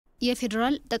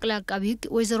የፌደራል ጠቅላይ አቃቢ ህግ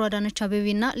ወይዘሮ አዳነች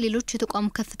አቤቤና ሌሎች የተቋሙ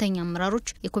ከፍተኛ አመራሮች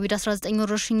የኮቪድ-19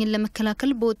 ወረርሽኝን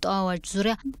ለመከላከል በወጣው አዋጅ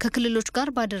ዙሪያ ከክልሎች ጋር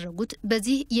ባደረጉት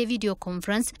በዚህ የቪዲዮ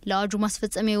ኮንፈረንስ ለአዋጁ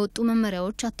ማስፈጸሚያ የወጡ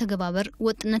መመሪያዎች አተገባበር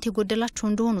ወጥነት የጎደላቸው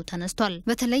እንደሆኑ ተነስቷል።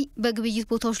 በተለይ በግብይት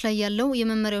ቦታዎች ላይ ያለው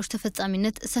የመመሪያዎች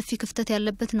ተፈጻሚነት ሰፊ ክፍተት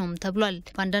ያለበት ነውም ተብሏል።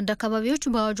 በአንዳንድ አካባቢዎች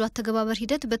በአዋጁ አተገባበር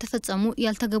ሂደት በተፈጸሙ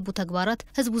ያልተገቡ ተግባራት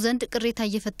ህዝቡ ዘንድ ቅሬታ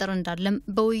እየፈጠረ እንዳለም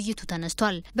በውይይቱ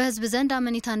ተነስቷል። በህዝብ ዘንድ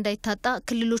አመኔታ እንዳይታጣ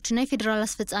ክልሎችና የፌደራል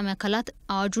አስፈጻሚ አካላት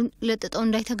አዋጁን ለጥጠው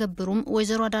እንዳይተገብሩም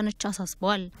ወይዘሮ አዳነች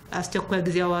አሳስበዋል። አስቸኳይ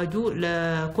ጊዜ አዋጁ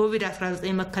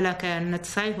ለኮቪድ-19 መከላከያነት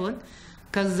ሳይሆን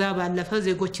ከዛ ባለፈ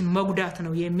ዜጎችን መጉዳት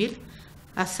ነው የሚል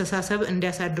አስተሳሰብ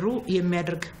እንዲያሳድሩ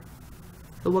የሚያደርግ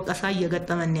ወቀሳ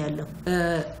እየገጠመን ያለው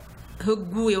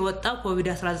ህጉ የወጣው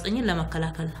ኮቪድ-19ን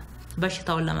ለመከላከል ነው፣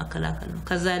 በሽታውን ለመከላከል ነው።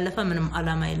 ከዛ ያለፈ ምንም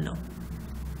አላማ የለውም።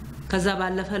 ከዛ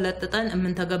ባለፈ ለጥጠን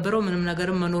ምን ተገብረው ምንም ነገር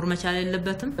መኖር መቻል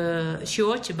የለበትም።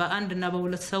 ሺዎች በአንድና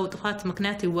በሁለት ሰው ጥፋት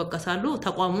ምክንያት ይወቀሳሉ፣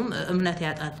 ተቋሙም እምነት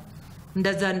ያጣል።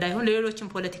 እንደዛ እንዳይሆን ሌሎችም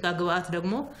ፖለቲካ ግብአት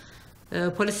ደግሞ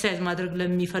ፖሊሳይዝ ማድረግ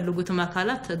ለሚፈልጉት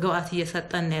አካላት ግብአት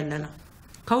እየሰጠን ያለነው።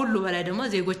 ከሁሉ በላይ ደግሞ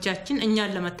ዜጎቻችን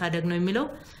እኛን ለመታደግ ነው የሚለው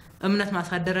እምነት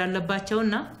ማሳደር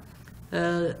ያለባቸውና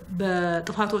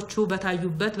በጥፋቶቹ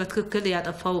በታዩበት በትክክል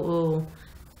ያጠፋው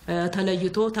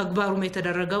ተለይቶ ተግባሩም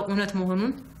የተደረገው እውነት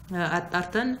መሆኑን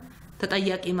አጣርተን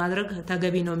ተጠያቂ ማድረግ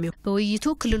ተገቢ ነው የሚሆነው። በውይይቱ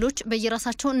ክልሎች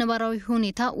በየራሳቸው ነባራዊ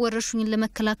ሁኔታ ወረርሽኝን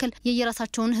ለመከላከል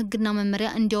የየራሳቸውን ህግና መመሪያ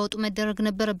እንዲያወጡ መደረግ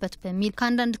ነበረበት በሚል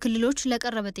ከአንዳንድ ክልሎች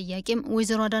ለቀረበ ጥያቄም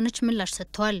ወይዘሮ አዳነች ምላሽ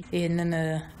ሰጥተዋል። ይሄንን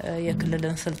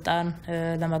የክልልን ስልጣን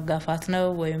ለመጋፋት ነው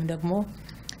ወይም ደግሞ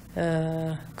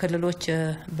ክልሎች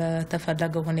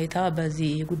በተፈለገው ሁኔታ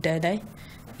በዚህ ጉዳይ ላይ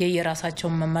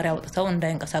የየራሳቸውን መመሪያ አውጥተው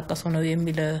እንዳይንቀሳቀሱ ነው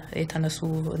የሚል የተነሱ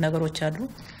ነገሮች አሉ።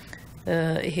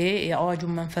 ይሄ የአዋጁ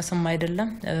መንፈስም አይደለም፣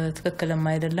 ትክክልም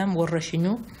አይደለም። ወረርሽኙ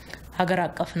ሀገር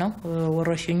አቀፍ ነው።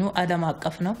 ወረርሽኙ ዓለም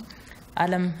አቀፍ ነው።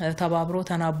 ዓለም ተባብሮ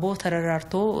ተናቦ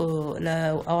ተረራርቶ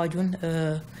ለአዋጁን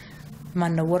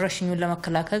ወረርሽኙን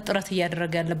ለመከላከል ጥረት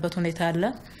እያደረገ ያለበት ሁኔታ አለ።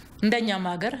 እንደኛም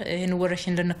ሀገር ይሄን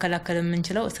ወረርሽኝ ልንከላከል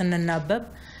የምንችለው ስንናበብ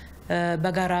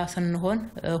በጋራ ስንሆን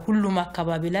ሁሉም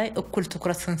አካባቢ ላይ እኩል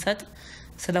ትኩረት ስንሰጥ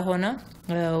ስለሆነ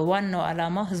ዋናው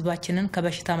ዓላማ ህዝባችንን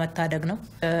ከበሽታ መታደግ ነው።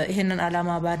 ይሄንን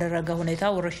ዓላማ ባደረገ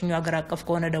ሁኔታ ወረርሽኙ ሀገር አቀፍ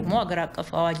ከሆነ ደግሞ ሀገር አቀፍ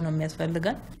አዋጅ ነው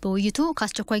የሚያስፈልገን። በውይይቱ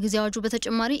ከአስቸኳይ ጊዜ አዋጁ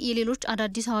በተጨማሪ የሌሎች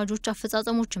አዳዲስ አዋጆች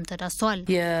አፈፃፀሞችም ተዳስተዋል።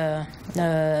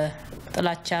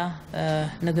 የጥላቻ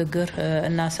ንግግር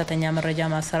እና ሐሰተኛ መረጃ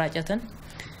ማሰራጨትን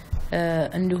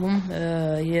እንዲሁም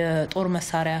የጦር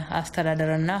መሳሪያ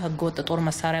አስተዳደርና ህገወጥ ጦር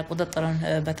መሳሪያ ቁጥጥርን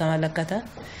በተመለከተ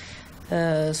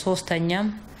ሶስተኛም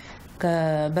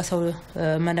በሰው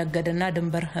መነገድና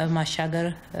ድንበር ማሻገር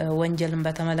ወንጀልን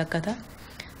በተመለከተ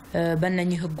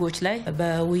በእነኚህ ህጎች ላይ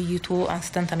በውይይቱ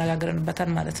አንስተን ተነጋግረንበታል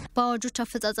ማለት ነው። በአዋጆች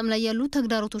አፈፃፀም ላይ ያሉ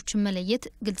ተግዳሮቶችን መለየት፣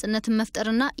 ግልጽነትን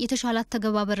መፍጠርና የተሻለ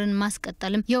ተገባበርን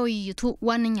ማስቀጠልም የውይይቱ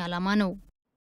ዋነኛ ዓላማ ነው።